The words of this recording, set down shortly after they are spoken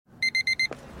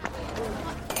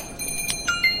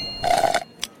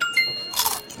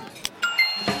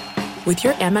With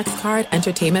your Amex card,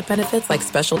 entertainment benefits like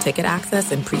special ticket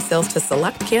access and pre-sales to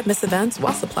select campus events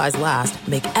while supplies last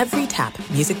make every tap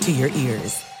music to your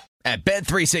ears. At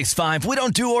Bet365, we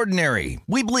don't do ordinary.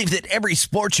 We believe that every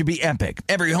sport should be epic.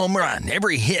 Every home run,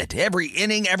 every hit, every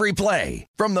inning, every play.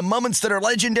 From the moments that are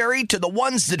legendary to the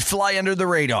ones that fly under the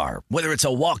radar. Whether it's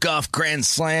a walk-off grand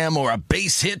slam or a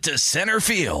base hit to center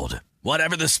field.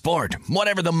 Whatever the sport,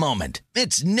 whatever the moment.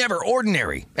 It's never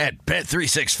ordinary at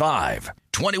Bet365.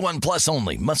 21 plus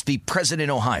only. Must be present in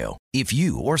Ohio. If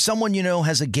you or someone you know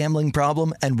has a gambling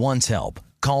problem and wants help,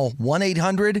 call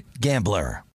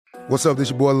 1-800-GAMBLER. What's up, this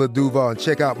your boy Lil Duval, and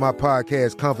check out my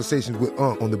podcast, Conversations with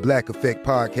Unc, on the Black Effect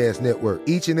Podcast Network.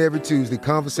 Each and every Tuesday,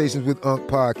 Conversations with Unc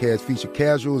podcast feature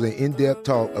casuals and in-depth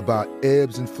talk about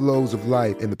ebbs and flows of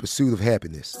life and the pursuit of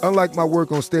happiness. Unlike my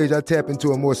work on stage, I tap into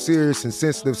a more serious and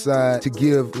sensitive side to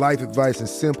give life advice and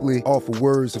simply offer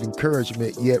words of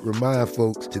encouragement, yet remind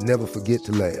folks to never forget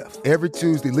to laugh. Every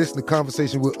Tuesday, listen to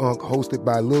Conversation with Unc, hosted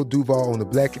by Lil Duval on the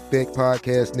Black Effect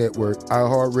Podcast Network,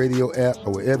 iHeartRadio app,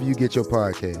 or wherever you get your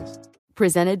podcasts.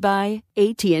 Presented by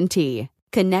AT&T.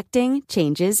 Connecting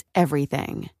changes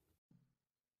everything.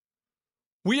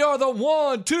 We are the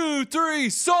 1, 2, 3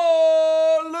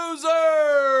 sore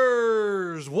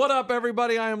losers. What up,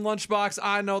 everybody? I am Lunchbox.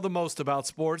 I know the most about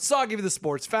sports, so I'll give you the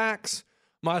sports facts,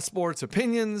 my sports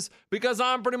opinions, because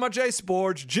I'm pretty much a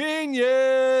sports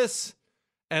genius.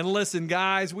 And listen,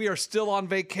 guys, we are still on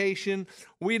vacation.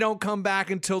 We don't come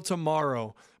back until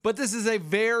tomorrow. But this is a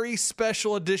very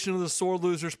special edition of the Sore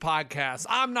Losers podcast.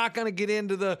 I'm not going to get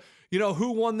into the,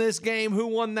 who won this game, who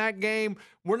won that game.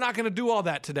 We're not going to do all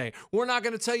that today. We're not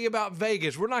going to tell you about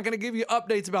Vegas. We're not going to give you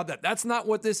updates about that. That's not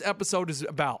what this episode is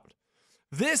about.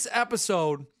 This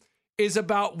episode is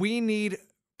about we need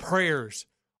prayers.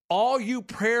 All you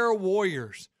prayer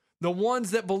warriors, the ones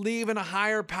that believe in a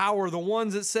higher power, the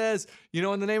ones that says,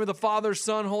 in the name of the Father,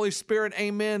 Son, Holy Spirit,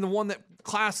 amen, the one that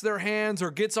clasps their hands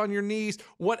or gets on your knees,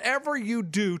 whatever you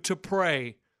do to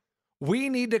pray, we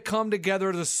need to come together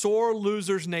as a Sore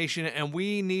Losers Nation, and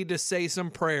we need to say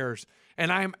some prayers.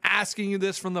 And I am asking you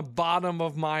this from the bottom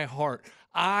of my heart.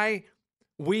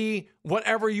 We,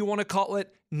 whatever you want to call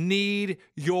it, need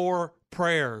your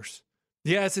prayers.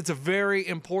 Yes, it's a very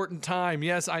important time.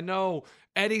 Yes, I know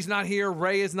Eddie's not here.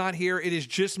 Ray is not here. It is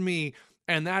just me.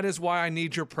 And that is why I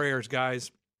need your prayers,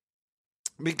 guys.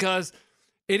 Because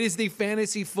it is the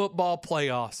fantasy football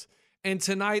playoffs. And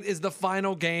tonight is the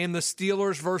final game, the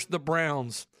Steelers versus the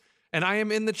Browns. And I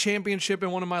am in the championship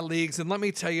in one of my leagues. And let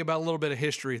me tell you about a little bit of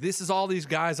history. This is all these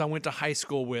guys I went to high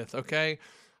school with, okay?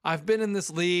 I've been in this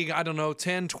league,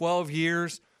 10, 12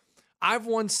 years. I've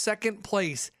won second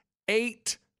place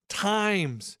 8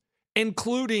 times,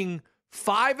 including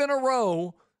 5 in a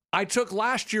row. I took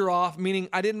last year off, meaning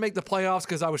I didn't make the playoffs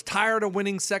because I was tired of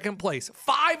winning second place.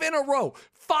 5 in a row.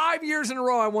 5 years in a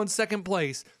row I won second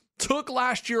place. Took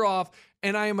last year off,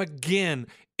 and I am again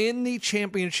in the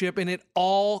championship, and it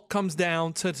all comes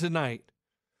down to tonight.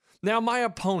 Now, my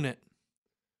opponent,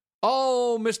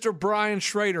 Mr. Brian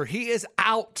Schrader, he is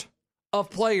out of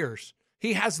players.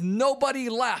 He has nobody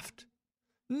left.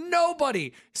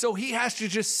 Nobody. So he has to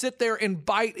just sit there and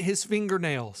bite his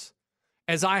fingernails.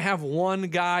 As I have one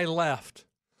guy left,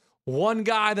 one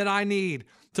guy that I need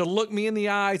to look me in the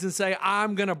eyes and say,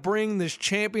 I'm going to bring this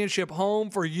championship home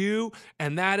for you,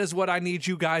 and that is what I need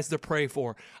you guys to pray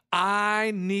for.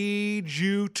 I need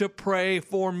you to pray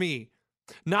for me.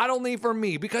 Not only for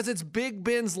me, because it's Big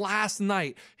Ben's last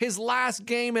night, his last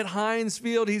game at Heinz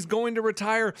Field. He's going to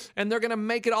retire, and they're going to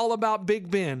make it all about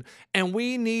Big Ben. And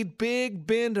we need Big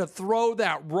Ben to throw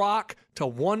that rock to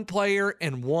one player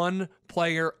and one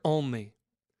player only.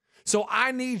 So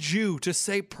I need you to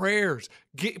say prayers.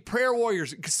 Prayer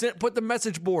warriors, put the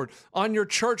message board on your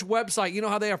church website. You know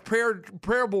how they have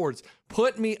prayer boards.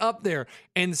 Put me up there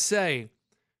and say,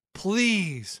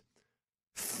 please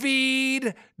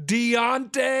feed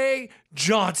Deontay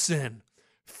Johnson.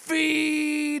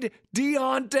 Feed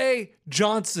Deontay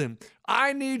Johnson.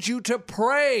 I need you to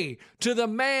pray to the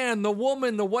man, the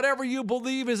woman, the whatever you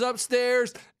believe is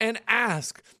upstairs, and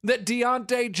ask that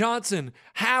Deontay Johnson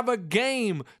have a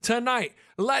game tonight.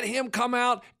 Let him come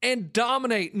out and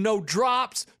dominate. No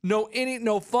drops, no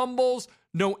fumbles,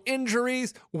 no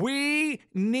injuries. We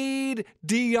need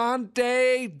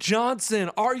Deontay Johnson.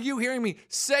 Are you hearing me?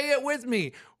 Say it with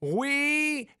me.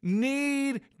 We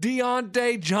need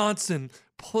Deontay Johnson.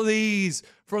 Please,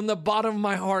 from the bottom of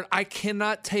my heart, I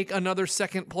cannot take another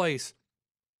second place.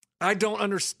 I don't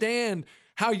understand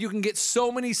how you can get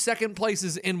so many second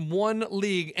places in one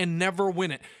league and never win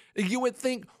it. You would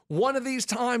think one of these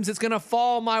times it's going to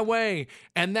fall my way.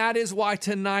 And that is why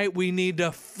tonight we need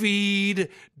to feed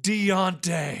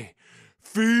Deontay.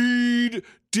 feed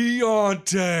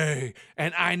Deontay.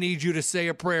 And I need you to say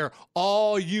a prayer.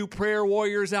 All you prayer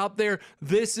warriors out there,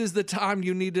 this is the time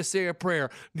you need to say a prayer.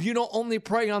 You don't only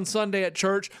pray on Sunday at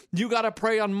church. You got to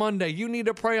pray on Monday. You need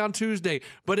to pray on Tuesday,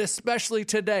 but especially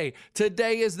today.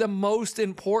 Today is the most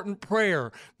important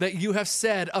prayer that you have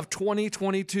said of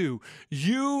 2022.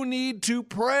 You need to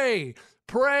pray.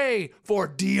 Pray for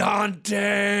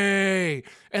Deontay.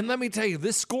 And let me tell you,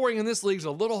 this scoring in this league is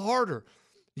a little harder.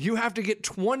 You have to get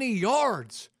 20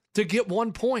 yards to get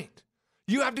 1 point.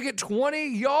 You have to get 20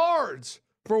 yards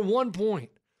for 1 point.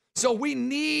 So we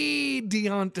need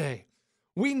Deontay.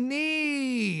 We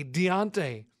need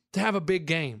Deontay to have a big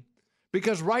game.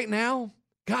 Because right now,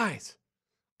 guys,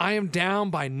 I am down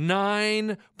by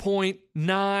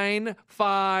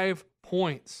 9.95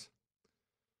 points.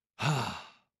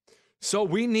 So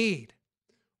we need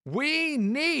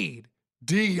Deontay.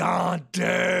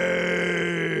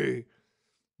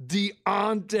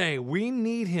 Deontay, we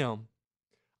need him.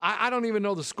 I don't even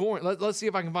know the scoring. Let's see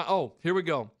if I can find. Oh, here we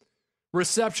go.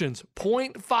 Receptions,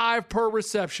 0.5 per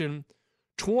reception,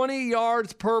 20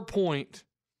 yards per point,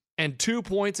 and 2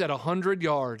 points at 100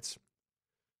 yards.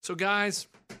 So, guys,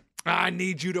 I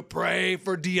need you to pray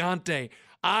for Deontay.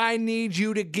 I need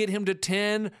you to get him to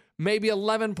 10, maybe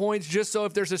 11 points, just so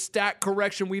if there's a stat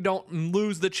correction, we don't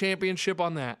lose the championship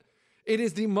on that. It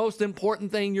is the most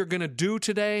important thing you're going to do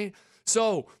today.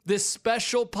 So, this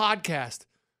special podcast,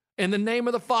 in the name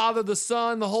of the Father, the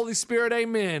Son, the Holy Spirit,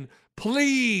 amen.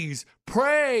 Please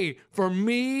pray for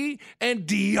me and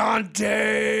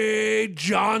Deontay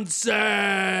Johnson.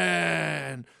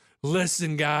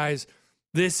 Listen, guys,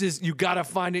 you got to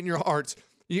find it in your hearts.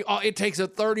 It takes a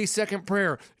 30-second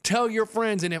prayer. Tell your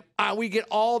friends, and if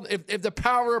the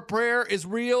power of prayer is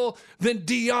real, then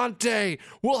Deontay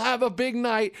will have a big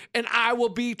night, and I will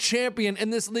be champion in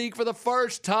this league for the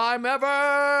first time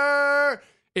ever.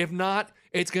 If not,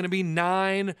 it's going to be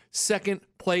 9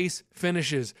 second-place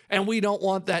finishes, and we don't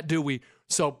want that, do we?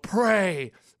 So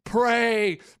pray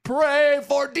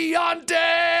for Deontay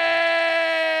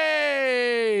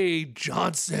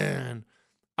Johnson.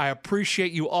 I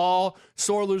appreciate you all,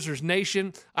 Sore Losers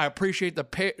Nation. I appreciate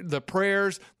the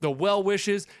prayers, the well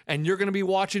wishes, and you're going to be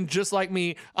watching just like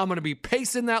me. I'm going to be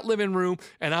pacing that living room,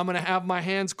 and I'm going to have my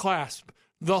hands clasped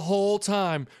the whole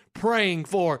time, praying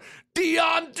for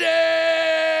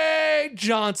Deontay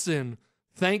Johnson.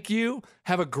 Thank you.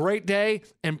 Have a great day,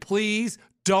 and please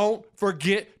don't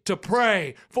forget to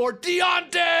pray for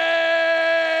Deontay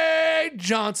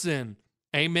Johnson.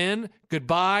 Amen.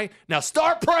 Goodbye. Now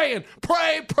start praying.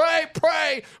 Pray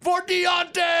for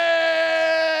Deontay.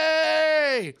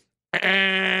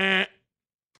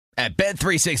 At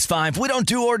Bet365, we don't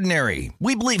do ordinary.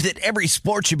 We believe that every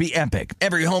sport should be epic.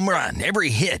 Every home run,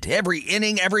 every hit, every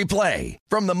inning, every play.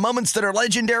 From the moments that are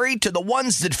legendary to the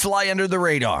ones that fly under the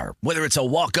radar. Whether it's a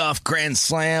walk-off grand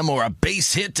slam or a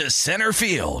base hit to center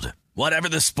field. Whatever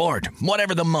the sport,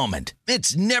 whatever the moment,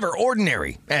 it's never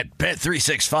ordinary at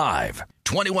Bet365.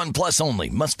 21 plus only.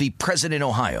 Must be present in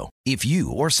Ohio. If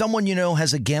you or someone you know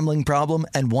has a gambling problem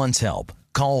and wants help,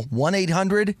 call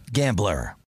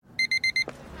 1-800-GAMBLER.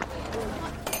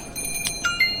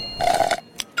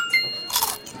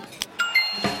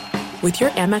 With your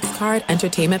Amex card,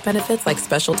 entertainment benefits like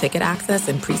special ticket access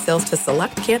and pre-sales to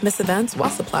select can't-miss events while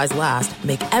supplies last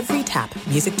make every tap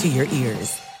music to your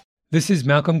ears. This is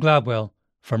Malcolm Gladwell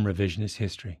from Revisionist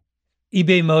History.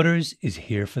 eBay Motors is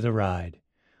here for the ride.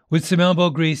 With some elbow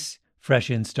grease, fresh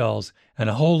installs, and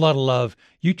a whole lot of love,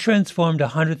 you transformed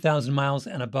 100,000 miles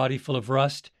and a body full of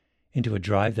rust into a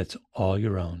drive that's all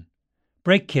your own.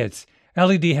 Brake kits,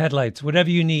 LED headlights, whatever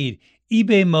you need,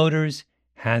 eBay Motors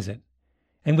has it.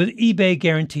 And with eBay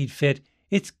Guaranteed Fit,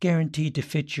 it's guaranteed to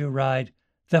fit your ride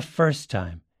the first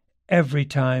time, every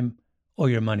time, or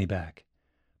your money back.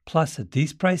 Plus, at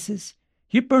these prices,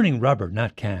 you're burning rubber,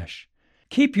 not cash.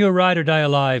 Keep your ride or die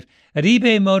alive at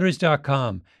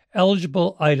ebaymotors.com.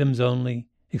 Eligible items only.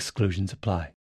 Exclusions apply.